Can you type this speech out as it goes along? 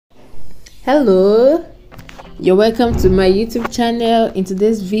Hello, you're welcome to my YouTube channel. In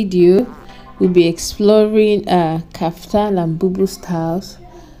today's video we'll be exploring Kaftan and Boubou styles,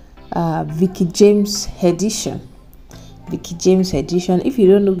 VEEKEE James edition. VEEKEE James edition. If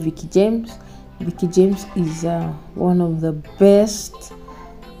you don't know VEEKEE James is one of the best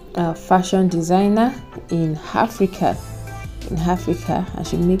fashion designer in Africa, and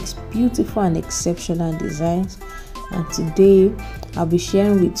she makes beautiful and exceptional designs. And today I'll be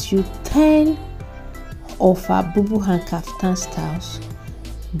sharing with you 10 of our Boubou and Kaftan styles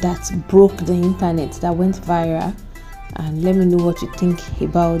that broke the internet, that went viral. And let me know what you think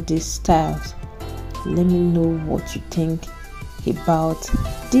about these styles. Let me know what you think about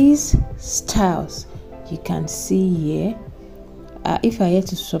these styles. You can see here. If you are yet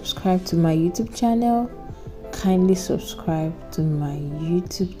to subscribe to my YouTube channel, kindly subscribe to my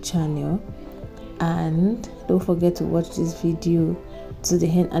YouTube channel, and don't forget to watch this video to the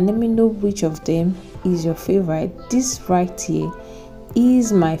end and let me know which of them is your favorite. This right here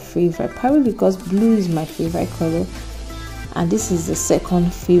is my favorite, probably because blue is my favorite color, and this is the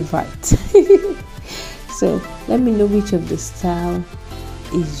second favorite. So let me know which of the style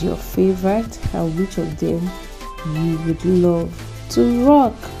is your favorite and which of them you would love to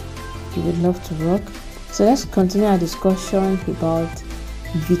rock. So let's continue our discussion about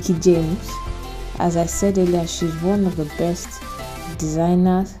VEEKEE James. As I said earlier, she's one of the best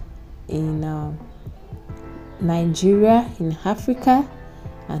designers in Nigeria, in Africa,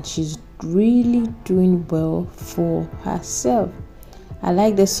 and she's really doing well for herself.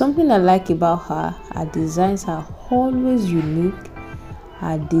 There's something I like about her. Her designs are always unique.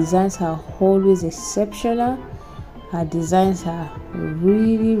 Her designs are always exceptional. Her designs are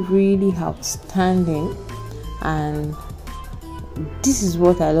really outstanding, and this is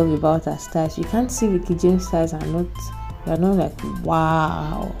what I love about her styles. You can't see VEEKEE James styles and you're not like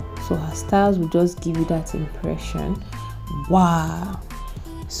wow. So her styles will just give you that impression, wow.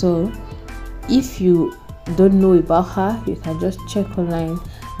 So if you don't know about her, you can just check online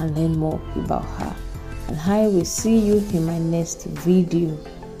and learn more about her. And I will see you in my next video.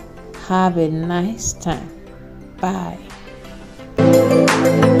 Have a nice time. Bye.